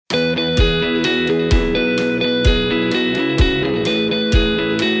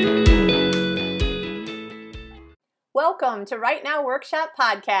Welcome to Write Now Workshop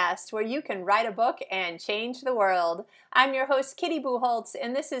Podcast, where you can write a book and change the world. I'm your host, Kitty Buchholz,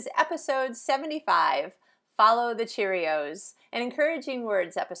 and this is episode 75, Follow the Cheerios, an encouraging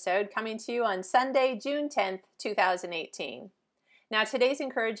words episode coming to you on Sunday, June 10th, 2018. Now, today's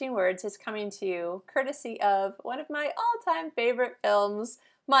encouraging words is coming to you courtesy of one of my all-time favorite films,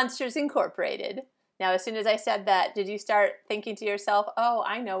 Monsters Incorporated. Now, as soon as I said that, did you start thinking to yourself, oh,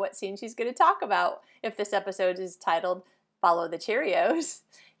 I know what scene she's going to talk about if this episode is titled Follow the Cheerios?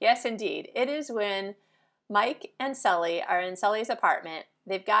 Yes, indeed. It is when Mike and Sully are in Sully's apartment.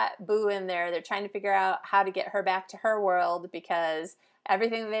 They've got Boo in there. They're trying to figure out how to get her back to her world because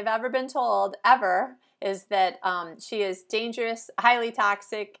everything they've ever been told, ever, is that she is dangerous, highly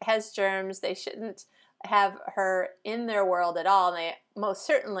toxic, has germs. They shouldn't have her in their world at all. And they most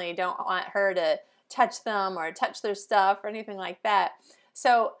certainly don't want her to touch them or touch their stuff or anything like that.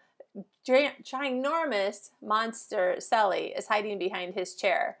 So ginormous monster Sully is hiding behind his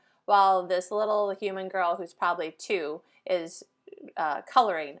chair while this little human girl who's probably 2 is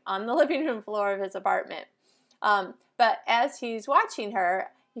coloring on the living room floor of his apartment. But as he's watching her,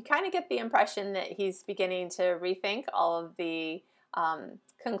 you kind of get the impression that he's beginning to rethink all of the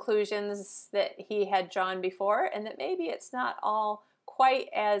conclusions that he had drawn before, and that maybe it's not all quite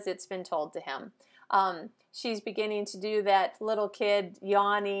as it's been told to him. She's beginning to do that little kid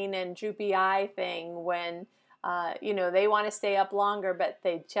yawning and droopy eye thing when, they want to stay up longer, but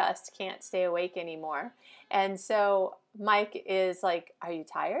they just can't stay awake anymore. And so Mike is like, are you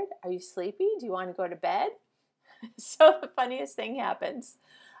tired? Are you sleepy? Do you want to go to bed? So the funniest thing happens.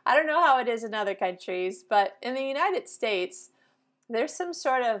 I don't know how it is in other countries, but in the United States, there's some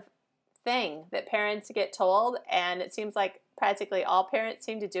sort of thing that parents get told, and it seems like practically all parents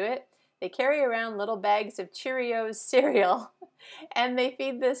seem to do it. They carry around little bags of Cheerios cereal, and they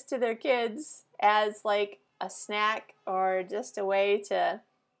feed this to their kids as like a snack or just a way to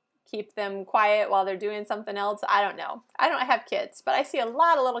keep them quiet while they're doing something else. I don't know. I don't have kids, but I see a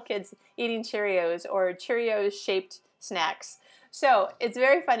lot of little kids eating Cheerios or Cheerios-shaped snacks. So it's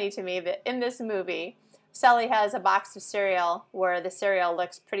very funny to me that in this movie, Sully has a box of cereal where the cereal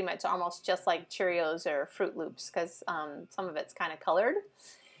looks pretty much almost just like Cheerios or Fruit Loops because some of it's kind of colored.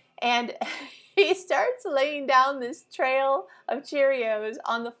 And he starts laying down this trail of Cheerios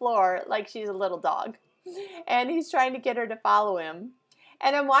on the floor like she's a little dog. And he's trying to get her to follow him.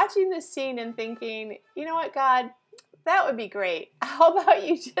 And I'm watching this scene and thinking, you know what, God, that would be great. How about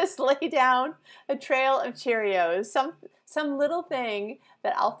you just lay down a trail of Cheerios, some little thing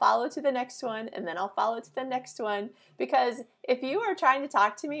that I'll follow to the next one, and then I'll follow to the next one. Because if you are trying to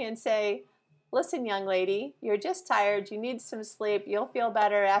talk to me and say, listen, young lady, you're just tired, you need some sleep, you'll feel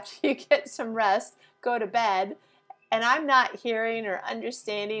better after you get some rest, go to bed, and I'm not hearing or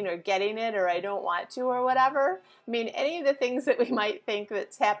understanding or getting it or I don't want to or whatever. I mean, any of the things that we might think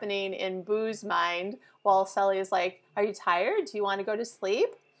that's happening in Boo's mind while Sully is like, are you tired? Do you want to go to sleep?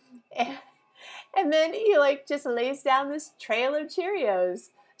 And then he just lays down this trail of Cheerios.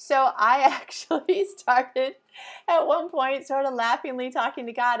 So I actually started at one point sort of laughingly talking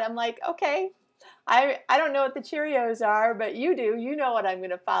to God. I'm like, okay, I don't know what the Cheerios are, but you do. You know what I'm going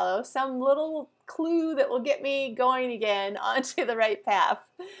to follow. Some little clue that will get me going again onto the right path.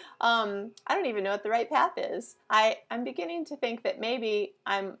 I don't even know what the right path is. I'm beginning to think that maybe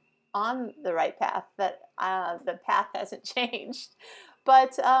I'm on the right path, that the path hasn't changed.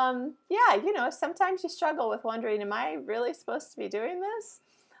 But sometimes you struggle with wondering, am I really supposed to be doing this?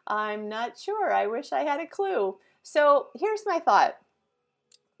 I'm not sure. I wish I had a clue. So here's my thought.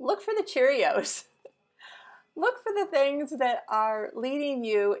 Look for the Cheerios. Look for the things that are leading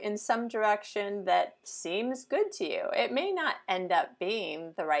you in some direction that seems good to you. It may not end up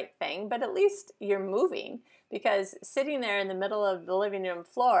being the right thing, but at least you're moving, because sitting there in the middle of the living room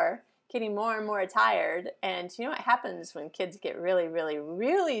floor, getting more and more tired, and you know what happens when kids get really, really,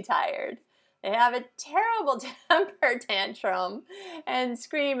 really tired? They have a terrible temper tantrum and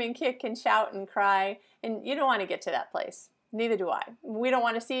scream and kick and shout and cry, and you don't want to get to that place. Neither do I. We don't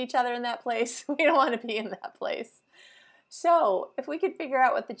want to see each other in that place. We don't want to be in that place. So if we could figure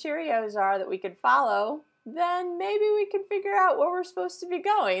out what the Cheerios are that we could follow, then maybe we could figure out where we're supposed to be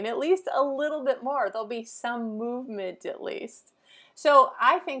going, at least a little bit more. There'll be some movement at least. So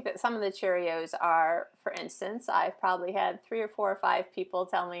I think that some of the Cheerios are, for instance, I've probably had 3 or 4 or 5 people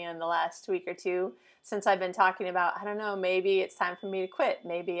tell me in the last week or two since I've been talking about, I don't know, maybe it's time for me to quit.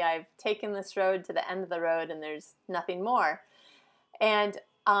 Maybe I've taken this road to the end of the road and there's nothing more. And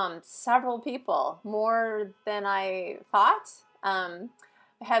several people, more than I thought,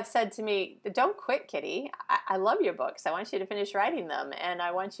 have said to me, don't quit, Kitty. I love your books. I want you to finish writing them, and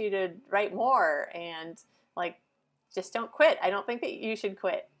I want you to write more. And just don't quit. I don't think that you should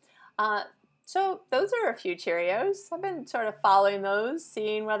quit. So those are a few Cheerios. I've been sort of following those,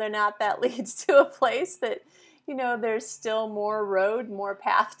 seeing whether or not that leads to a place that, there's still more road, more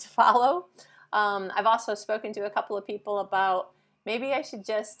path to follow. I've also spoken to a couple of people about maybe I should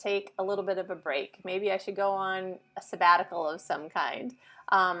just take a little bit of a break. Maybe I should go on a sabbatical of some kind.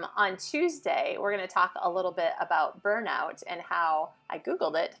 On Tuesday, we're going to talk a little bit about burnout and how I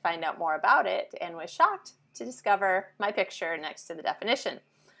Googled it to find out more about it and was shocked to discover my picture next to the definition.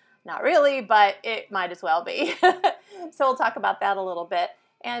 Not really, but it might as well be. So we'll talk about that a little bit.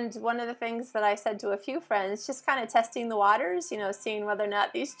 And one of the things that I said to a few friends, just kind of testing the waters, seeing whether or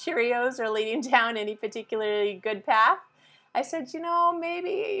not these Cheerios are leading down any particularly good path. I said,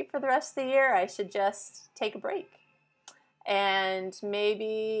 maybe for the rest of the year, I should just take a break. And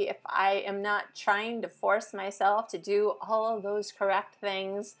maybe if I am not trying to force myself to do all of those correct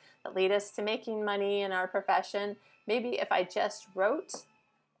things that lead us to making money in our profession, maybe if I just wrote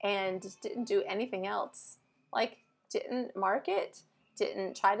and didn't do anything else, like didn't market,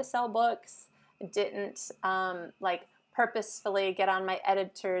 didn't try to sell books, didn't purposefully get on my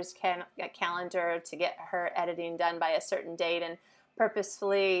editor's calendar to get her editing done by a certain date, and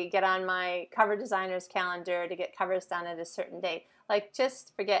purposefully get on my cover designer's calendar to get covers done at a certain date. Like,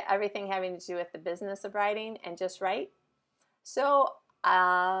 just forget everything having to do with the business of writing and just write. So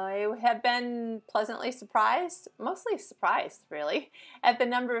I have been pleasantly surprised, mostly surprised really, at the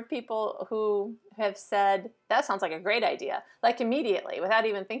number of people who have said, that sounds like a great idea, like immediately, without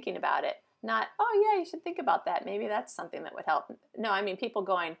even thinking about it. Not, oh yeah, you should think about that. Maybe that's something that would help. No, I mean people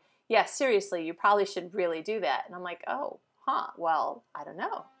going, yeah, seriously, you probably should really do that. And I'm like, oh, well, I don't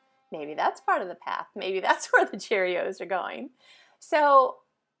know. Maybe that's part of the path. Maybe that's where the Cheerios are going. So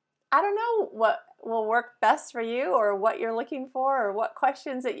I don't know what will work best for you or what you're looking for or what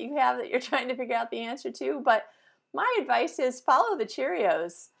questions that you have that you're trying to figure out the answer to. But my advice is follow the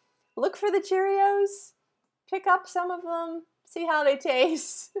Cheerios. Look for the Cheerios. Pick up some of them. See how they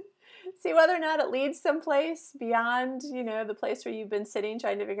taste. See whether or not it leads someplace beyond, the place where you've been sitting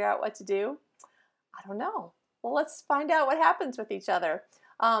trying to figure out what to do. I don't know. Well, let's find out what happens with each other.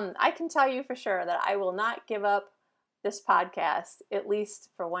 I can tell you for sure that I will not give up this podcast at least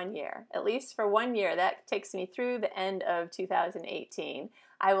for 1 year. At least for 1 year. That takes me through the end of 2018.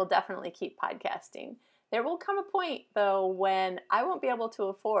 I will definitely keep podcasting. There will come a point, though, when I won't be able to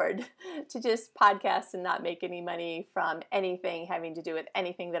afford to just podcast and not make any money from anything having to do with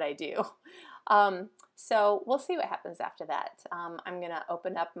anything that I do. So we'll see what happens after that. I'm going to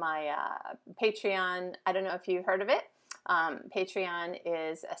open up my Patreon. I don't know if you've heard of it. Patreon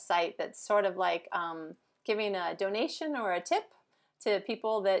is a site that's sort of like giving a donation or a tip to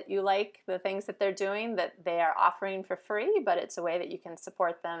people that you like, the things that they're doing that they are offering for free, but it's a way that you can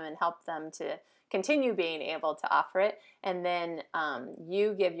support them and help them to continue being able to offer it. And then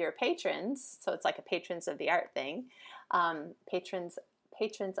you give your patrons, so it's like a patrons of the art thing, patrons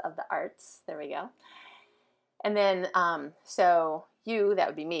of the arts, there we go. And then, so you, that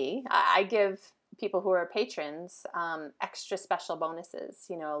would be me, I give people who are patrons extra special bonuses,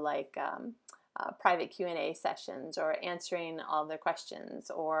 like private Q&A sessions or answering all their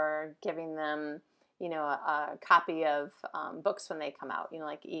questions or giving them, a copy of books when they come out,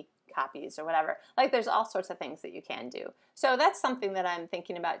 like e-copies or whatever. Like there's all sorts of things that you can do. So that's something that I'm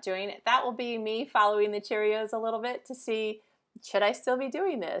thinking about doing. That will be me following the Cheerios a little bit to see, should I still be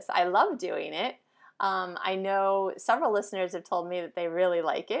doing this? I love doing it. I know several listeners have told me that they really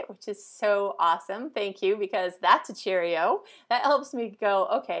like it, which is so awesome. Thank you, because that's a Cheerio. That helps me go,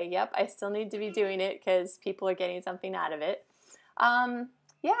 okay, yep, I still need to be doing it because people are getting something out of it.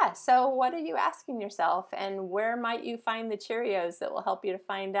 Yeah, so what are you asking yourself, and where might you find the Cheerios that will help you to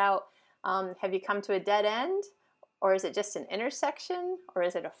find out, have you come to a dead end, or is it just an intersection, or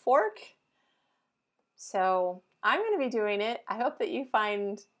is it a fork? So I'm going to be doing it. I hope that you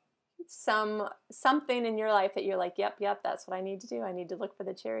find something in your life that you're like, yep, that's what I need to do. I need to look for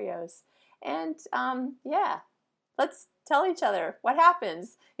the Cheerios. And yeah, let's tell each other what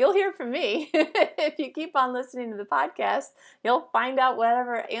happens. You'll hear from me. If you keep on listening to the podcast, you'll find out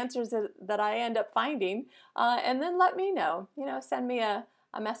whatever answers that I end up finding. And then let me know. Send me a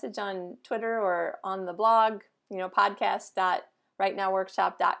message on Twitter or on the blog,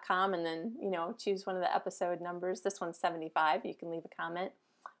 podcast.writenowworkshop.com, and then, choose one of the episode numbers. This one's 75. You can leave a comment.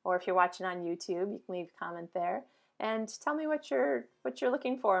 Or if you're watching on YouTube, you can leave a comment there and tell me what you're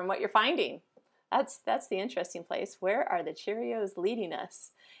looking for and what you're finding. That's the interesting place. Where are the Cheerios leading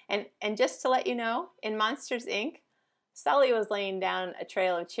us? And just to let you know, in Monsters, Inc., Sully was laying down a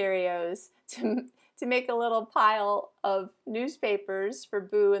trail of Cheerios to make a little pile of newspapers for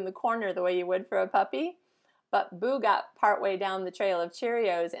Boo in the corner the way you would for a puppy. but Boo got partway down the trail of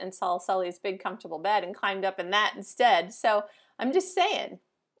Cheerios and saw Sully's big comfortable bed and climbed up in that instead. So I'm just saying,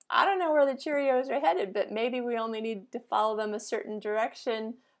 I don't know where the Cheerios are headed, but maybe we only need to follow them a certain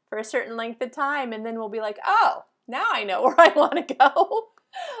direction for a certain length of time, and then we'll be like, oh, now I know where I want to go.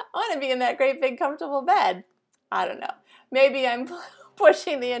 I want to be in that great big comfortable bed. I don't know. Maybe I'm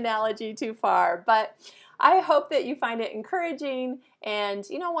pushing the analogy too far, but I hope that you find it encouraging. And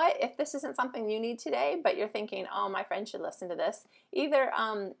you know what? If this isn't something you need today, but you're thinking, oh, my friend should listen to this, either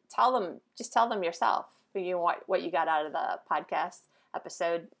tell them yourself what you got out of the podcast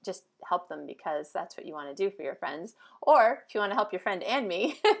episode. Just help them because that's what you want to do for your friends. Or if you want to help your friend and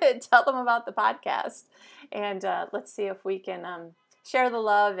me, tell them about the podcast. And let's see if we can share the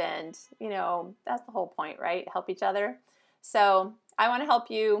love. And, that's the whole point, right? Help each other. So I want to help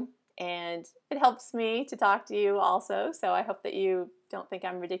you. And it helps me to talk to you also, so I hope that you don't think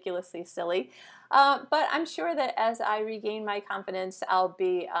I'm ridiculously silly. But I'm sure that as I regain my confidence, I'll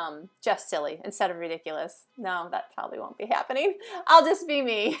be just silly instead of ridiculous. No, that probably won't be happening. I'll just be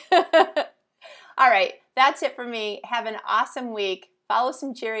me. All right, that's it for me. Have an awesome week. Follow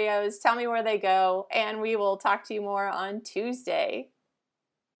some Cheerios. Tell me where they go, and we will talk to you more on Tuesday.